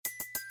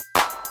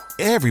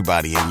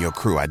Everybody in your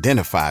crew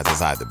identifies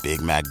as either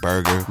Big Mac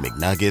Burger,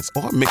 McNuggets,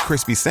 or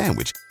McCrispy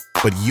Sandwich.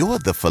 But you're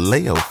the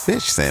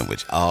Filet-O-Fish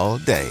Sandwich all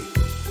day.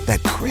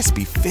 That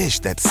crispy fish,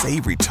 that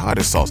savory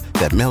tartar sauce,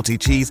 that melty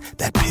cheese,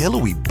 that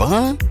pillowy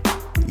bun.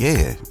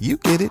 Yeah, you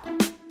get it.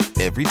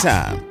 Every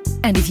time.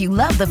 And if you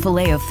love the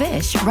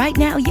Filet-O-Fish, right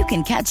now you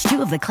can catch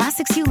two of the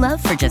classics you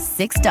love for just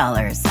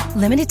 $6.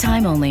 Limited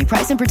time only.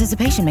 Price and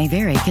participation may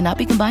vary. Cannot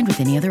be combined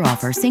with any other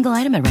offer. Single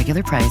item at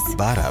regular price.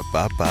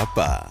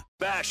 Ba-da-ba-ba-ba.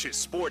 Bash's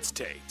Sports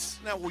Takes.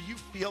 Now, will you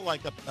feel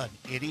like an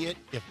idiot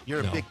if you're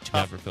a No, big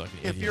tough? never feel like an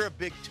if idiot. you're a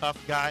big tough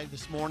guy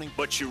this morning,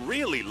 But you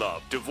really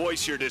love to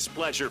voice your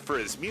displeasure for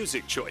his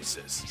music he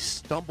choices.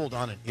 stumbled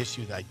on an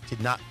issue that I did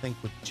not think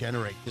would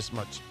generate this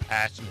much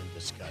passion and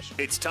discussion.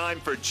 It's time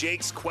for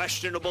Jake's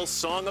questionable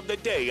song of the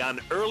day on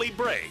Early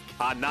Break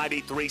on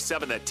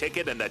 93.7 The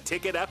Ticket and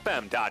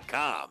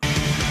theticketfm.com.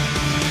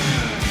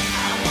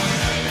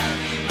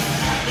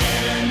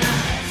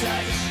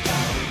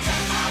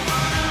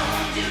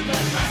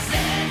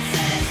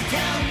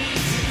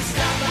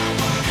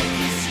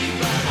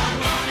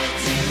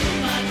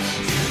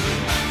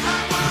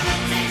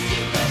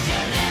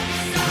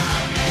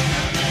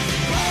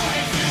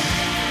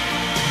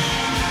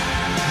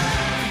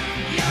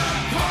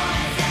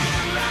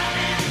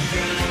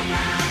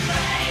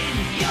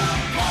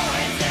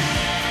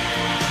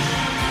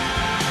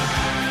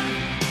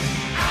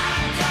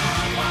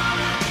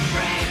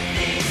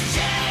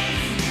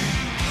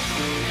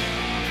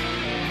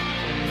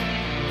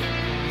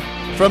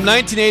 From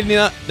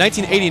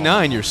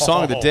 1989, your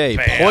song of the day,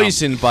 bam.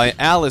 Poison by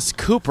Alice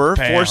Cooper.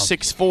 Bam.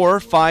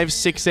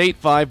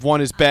 464-568-51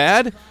 is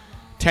bad.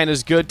 10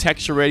 is good.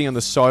 Texture rating on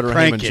the Sauter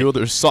Crank Heyman it.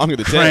 Jewelers song of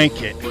the day. Crank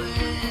it.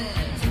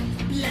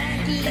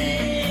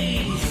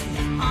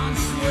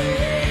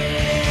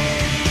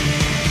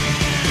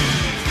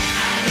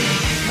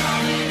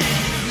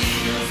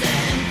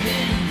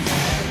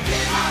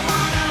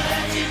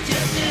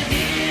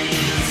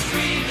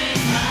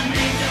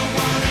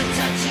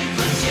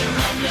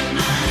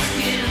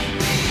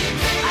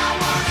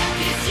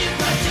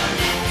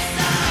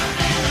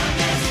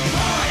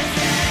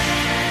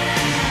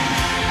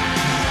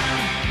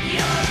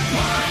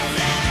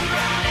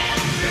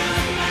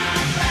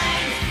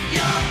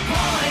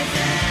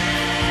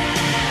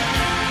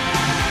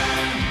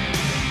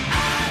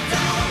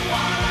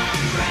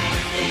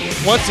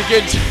 Once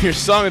again, to your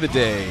song of the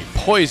day,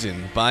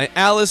 Poison by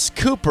Alice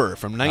Cooper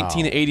from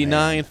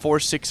 1989.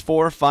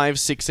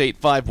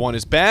 464-568-51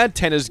 is bad.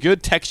 10 is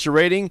good. Texture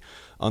rating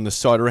on the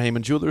Sauter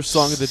Heyman Jewelers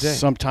song of the day.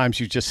 Sometimes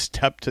you just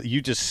step to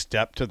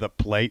the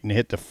plate and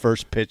hit the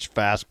first pitch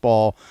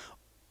fastball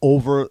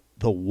over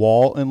the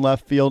wall in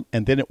left field,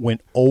 and then it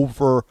went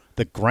over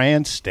the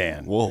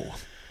grandstand. Whoa.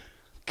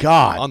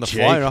 God, On the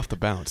Jake. fly or off the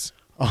bounce?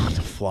 On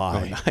the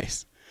fly. Oh,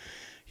 nice.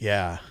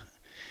 Yeah.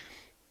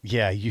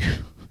 Yeah, you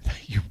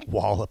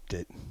walloped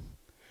it.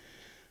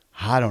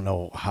 I don't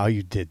know how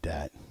you did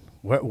that.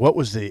 What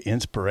was the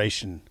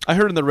inspiration? I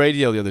heard on the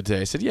radio the other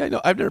day. I said, yeah,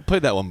 I've never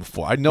played that one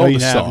before. I know No, the you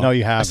haven't. song. No,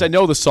 you I haven't. said, I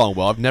know the song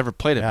well. I've never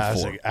played it Yeah,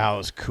 before.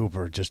 Alice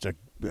Cooper, just an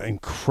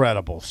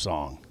incredible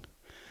song.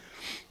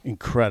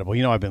 Incredible.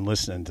 You know, I've been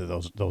listening to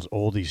those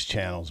oldies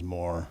channels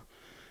more,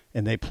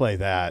 and they play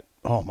that.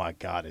 Oh, my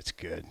God, it's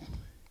good.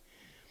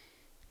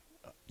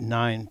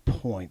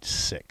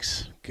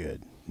 9.6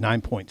 good.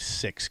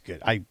 9.6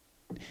 good.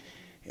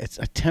 It's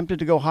attempted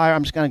to go higher.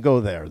 I'm just going to go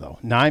there, though.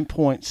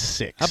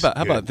 9.6. How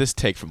about this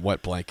take from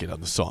Wet Blanket on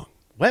the song?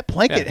 Wet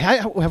Blanket?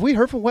 Yeah. Have we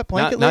heard from Wet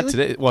Blanket Not lately?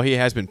 today. Well, he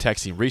has been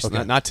texting recently.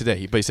 Okay. Not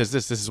today. But he says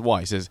this. This is why.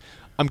 He says,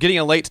 I'm getting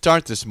a late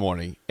start this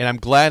morning, and I'm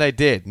glad I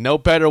did. No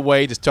better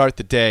way to start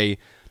the day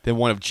than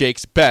one of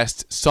Jake's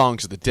best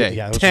songs of the day.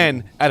 Yeah, those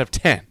 10 out of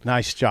 10.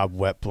 Nice job,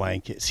 Wet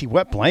Blanket. See,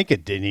 Wet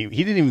Blanket he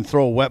didn't even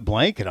throw a wet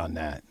blanket on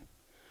that.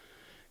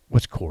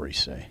 What's Corey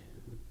say?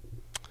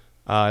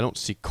 I don't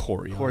see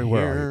Corey. Corey, on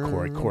where here.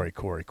 are you? Corey.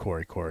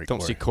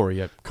 Don't see Corey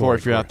yet. Corey,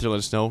 if you're out there, let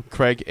us know.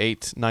 Craig,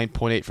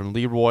 9.8 from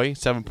Leroy,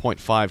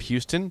 7.5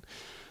 Houston.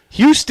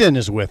 Houston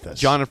is with us.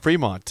 John in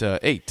Fremont,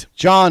 8.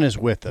 John is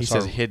with us. He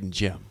says hidden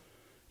gem.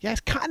 Yeah,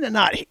 it's kind of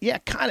not. Yeah,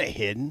 kind of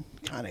hidden.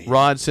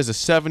 Rod says a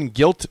 7.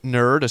 Guilt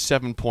Nerd, a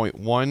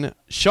 7.1.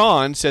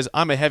 Sean says,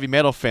 I'm a heavy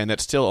metal fan.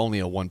 That's still only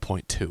a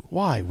 1.2.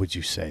 Why would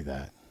you say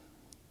that?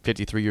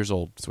 53 years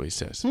old, that's what he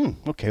says.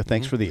 Okay,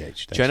 thanks for the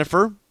age. Thanks.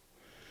 Jennifer,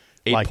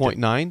 Liked it.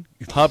 8.9.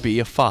 Hubby,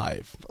 a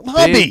 5.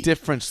 Hubby. Big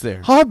difference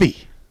there.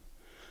 Hubby.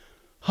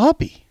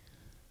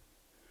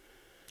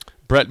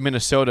 Brett,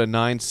 Minnesota,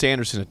 9.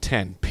 Sanderson, a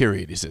 10.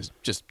 Period. He says,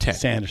 just 10.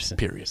 Sanderson.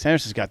 Period.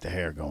 Sanderson's got the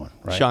hair going,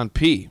 right? Sean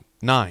P.,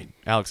 9.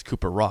 Alex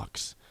Cooper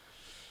rocks.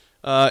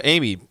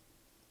 Amy,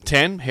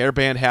 10.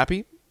 Hairband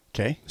happy.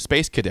 Okay.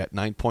 Space Cadet,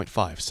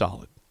 9.5.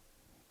 Solid.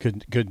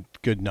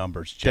 Good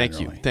numbers,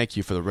 generally. Thank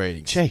you for the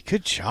ratings. Jay,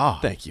 good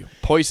job. Thank you.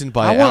 Poisoned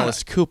by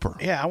Alice Cooper.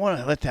 Yeah, I want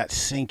to let that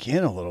sink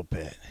in a little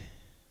bit.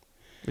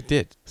 It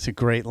did. It's a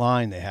great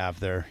line they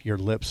have there. Your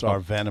lips are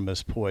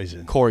venomous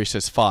poison. Corey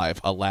says 5.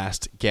 A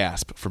last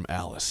gasp from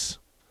Alice.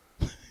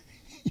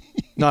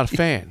 Not a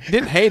fan.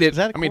 Didn't hate it. Is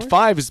that a I mean, Corey?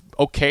 5 is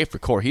okay for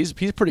Corey. He's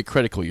pretty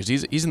critical years.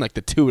 He's in like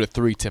the 2 to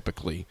 3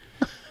 typically.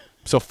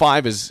 So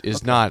 5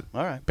 is not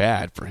All right.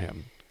 bad for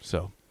him.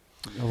 So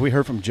We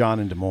heard from John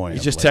in Des Moines. he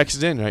just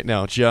texted in right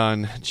now.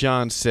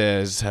 John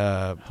says,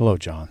 Hello,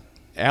 John.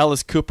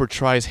 Alice Cooper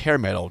tries hair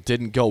metal.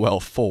 Didn't go well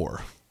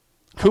for.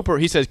 Cooper,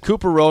 he says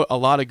Cooper wrote a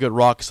lot of good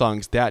rock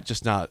songs. That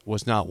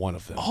was not one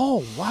of them.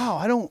 Oh, wow.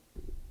 I don't.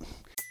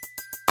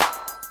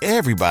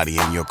 Everybody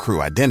in your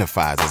crew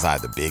identifies as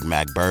either Big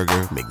Mac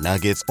Burger,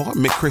 McNuggets, or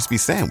McCrispy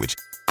Sandwich.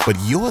 But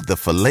you're the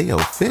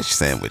Filet-O-Fish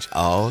Sandwich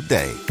all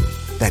day.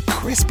 That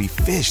crispy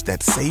fish,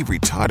 that savory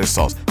tartar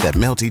sauce, that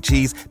melty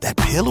cheese, that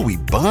pillowy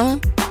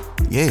bun.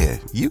 Yeah,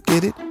 you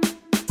get it.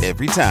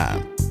 Every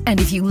time. And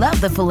if you love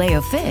the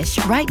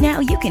Filet-O-Fish, right now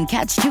you can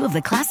catch 2 of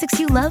the classics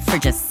you love for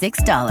just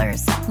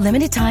 $6.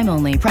 Limited time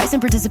only. Price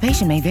and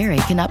participation may vary.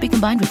 Cannot be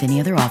combined with any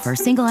other offer.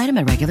 Single item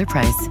at regular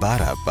price.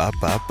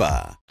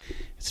 Ba-da-ba-ba-ba.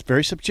 It's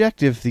very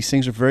subjective. These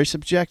things are very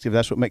subjective.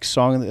 That's what makes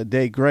Song of the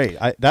Day great.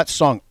 That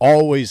song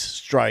always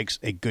strikes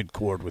a good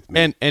chord with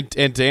me. And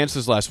to answer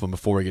this last one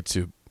before we get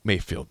to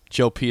Mayfield,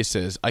 Joe P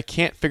says, I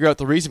can't figure out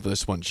the reason for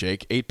this one,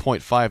 Jake.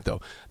 8.5 though.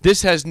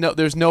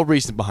 There's no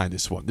reason behind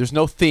this one. There's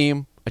no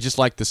theme. I just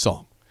like the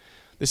song.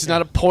 This is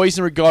not a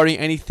poison regarding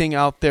anything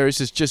out there.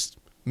 This is just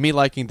me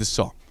liking the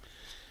song.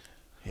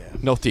 Yeah.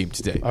 No theme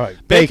today. All right,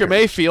 Baker Baker.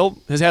 Mayfield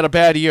has had a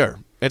bad year.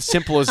 It's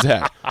simple as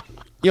that.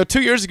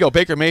 2 years ago,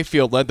 Baker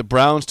Mayfield led the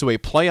Browns to a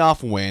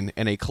playoff win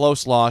and a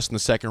close loss in the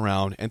second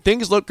round, and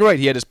things looked great.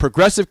 He had his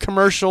progressive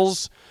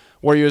commercials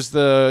where he was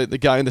the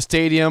guy in the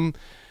stadium.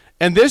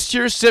 And this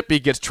year,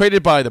 Sippy gets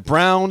traded by the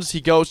Browns.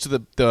 He goes to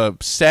the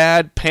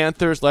sad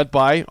Panthers led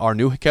by our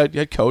new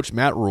head coach,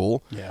 Matt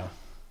Rule. Yeah.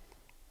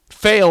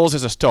 Fails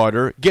as a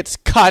starter, gets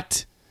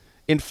cut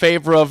in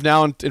favor of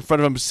now in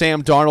front of him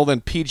Sam Darnold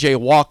and P.J.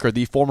 Walker,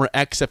 the former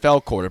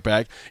XFL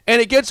quarterback.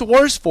 And it gets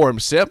worse for him,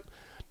 Sip.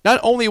 Not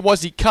only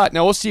was he cut,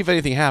 now we'll see if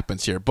anything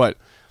happens here, but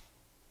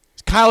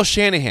Kyle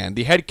Shanahan,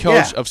 the head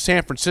coach of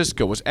San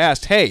Francisco, was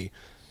asked, hey,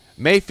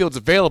 Mayfield's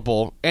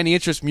available. Any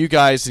interest from you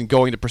guys in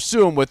going to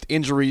pursue him with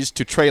injuries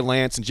to Trey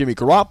Lance and Jimmy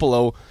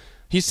Garoppolo?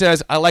 He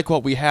says, I like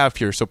what we have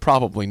here, so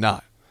probably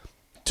not.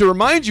 To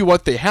remind you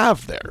what they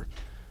have there,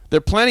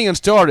 they're planning on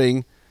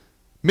starting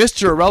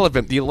Mr.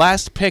 Irrelevant, the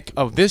last pick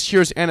of this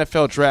year's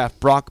NFL draft,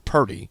 Brock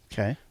Purdy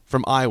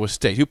from Iowa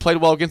State, who played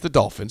well against the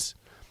Dolphins,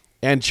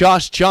 and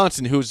Josh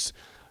Johnson, who's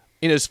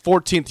in his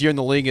 14th year in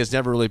the league, has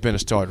never really been a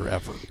starter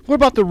ever. What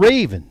about the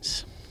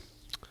Ravens?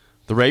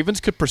 The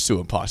Ravens could pursue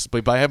him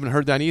possibly, but I haven't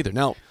heard that either.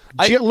 Now,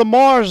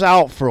 Lamar's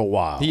out for a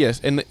while. He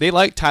is, and they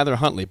like Tyler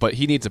Huntley, but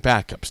he needs a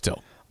backup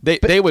still.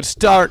 They would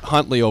start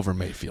Huntley over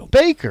Mayfield.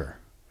 Baker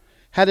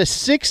had a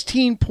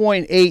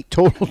 16.8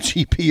 total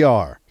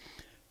GPR.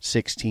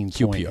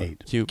 16.8.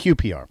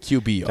 QPR.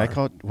 QBR. Did I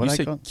call it? What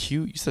did I call it?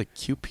 You said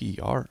QPR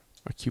or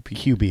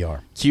QP?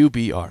 QBR.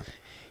 QBR.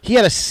 He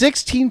had a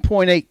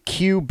 16.8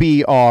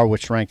 QBR,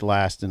 which ranked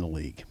last in the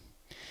league.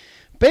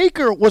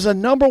 Baker was a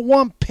number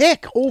 1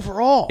 pick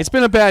overall. It's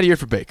been a bad year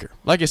for Baker.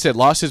 Like I said,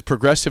 lost his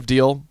progressive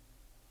deal.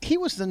 He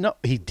was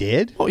he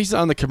did? Well, he's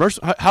on the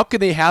commercial. How could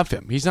they have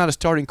him? He's not a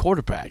starting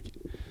quarterback.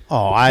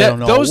 Oh, I don't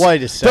know.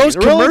 Wait a second. Those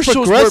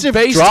commercials Progressive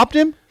were based, dropped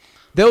him?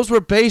 Those were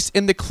based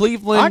in the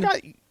Cleveland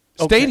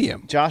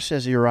Stadium. Josh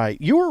says you're right.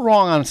 You were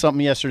wrong on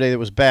something yesterday that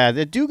was bad.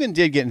 That Dugan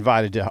did get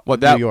invited to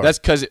New York. That's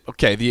because,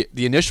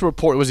 the initial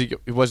report was he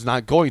was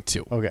not going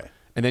to. Okay.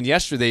 And then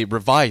yesterday they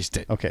revised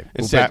it. Okay.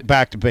 And Well, said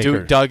back to Baker.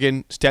 Duke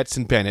Duggan,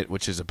 Stetson Bennett,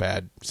 which is a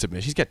bad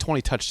submission. He's got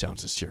 20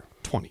 touchdowns this year.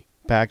 20.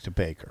 Back to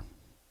Baker.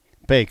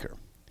 Baker.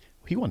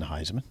 He won the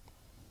Heisman.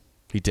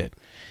 He did.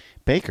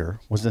 Baker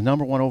was the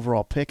number 1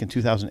 overall pick in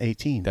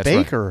 2018. That's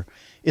Baker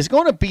is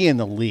going to be in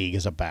the league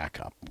as a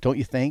backup, don't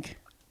you think?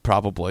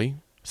 Probably.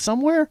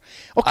 Somewhere?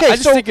 Okay, I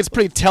just think it's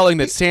pretty telling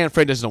that San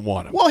Fran doesn't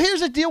want him. Well,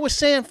 here's the deal with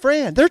San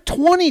Fran. They're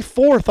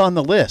 24th on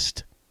the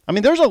list. I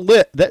mean, there's a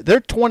list.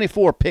 They're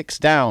 24 picks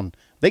down.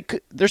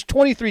 There's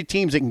 23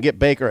 teams that can get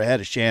Baker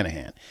ahead of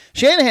Shanahan.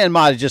 Shanahan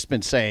might have just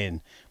been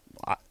saying,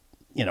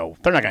 they're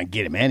not going to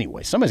get him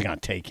anyway. Somebody's going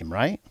to take him,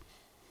 right?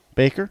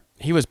 Baker?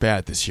 He was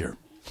bad this year.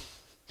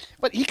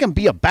 But he can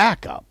be a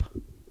backup.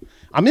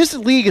 I mean, this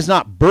league is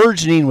not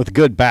burgeoning with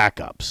good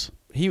backups.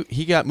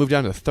 He got moved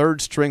down to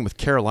third string with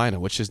Carolina,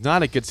 which is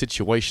not a good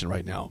situation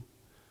right now.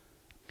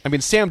 I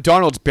mean, Sam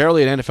Darnold's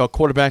barely an NFL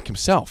quarterback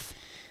himself.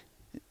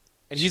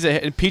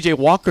 And P.J.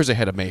 Walker's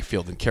ahead of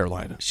Mayfield in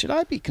Carolina. Should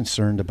I be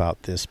concerned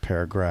about this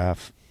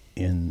paragraph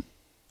in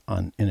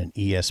an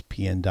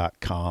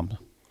ESPN.com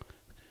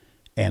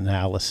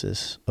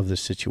analysis of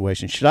this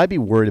situation? Should I be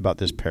worried about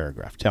this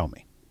paragraph? Tell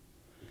me.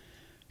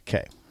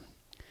 Okay.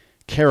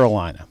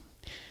 Carolina.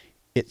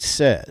 It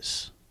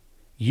says,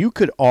 you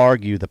could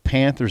argue the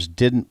Panthers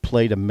didn't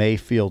play to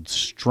Mayfield's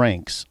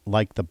strengths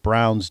like the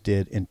Browns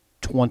did in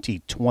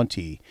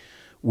 2020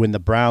 when the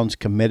Browns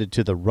committed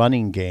to the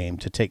running game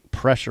to take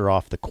pressure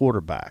off the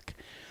quarterback.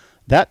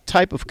 That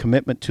type of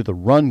commitment to the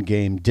run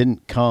game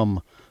didn't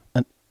come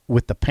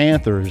with the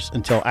Panthers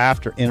until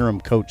after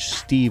interim coach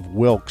Steve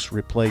Wilks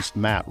replaced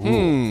Matt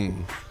Rule.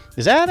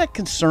 Is that a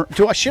concern?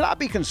 Should I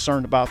be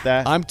concerned about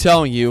that? I'm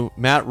telling you,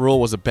 Matt Rule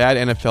was a bad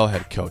NFL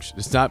head coach.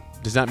 Does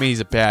not mean he's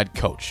a bad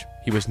coach.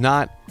 He was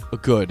not a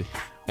good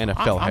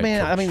NFL head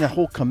coach. I mean the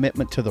whole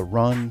commitment to the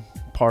run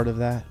part of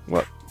that.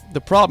 Well,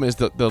 the problem is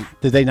did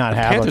they not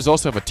have Panthers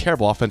also have a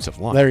terrible offensive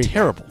line.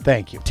 Terrible.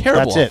 Thank you.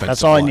 Terrible. That's it.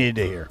 That's all I needed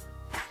to hear.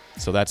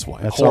 So that's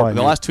why.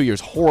 The last 2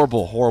 years,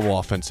 horrible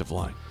offensive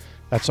line.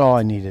 That's all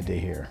I needed to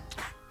hear.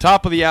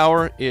 Top of the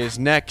hour is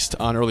next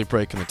on Early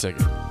Break in the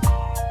Ticket.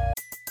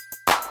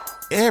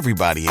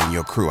 Everybody in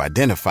your crew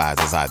identifies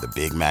as either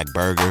Big Mac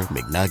Burger,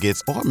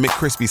 McNuggets, or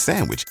McCrispy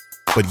Sandwich.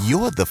 But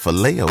you're the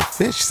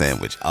Filet-O-Fish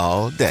Sandwich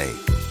all day.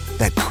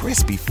 That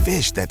crispy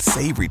fish, that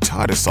savory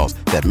tartar sauce,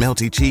 that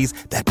melty cheese,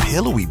 that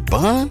pillowy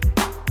bun.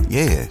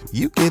 Yeah,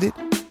 you get it.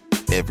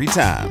 Every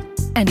time.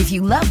 And if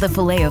you love the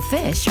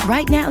Filet-O-Fish,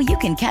 right now you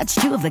can catch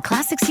 2 of the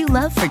classics you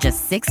love for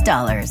just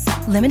 $6.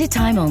 Limited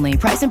time only.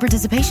 Price and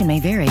participation may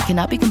vary.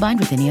 Cannot be combined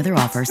with any other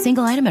offer.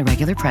 Single item at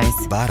regular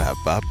price.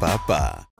 Ba-da-ba-ba-ba.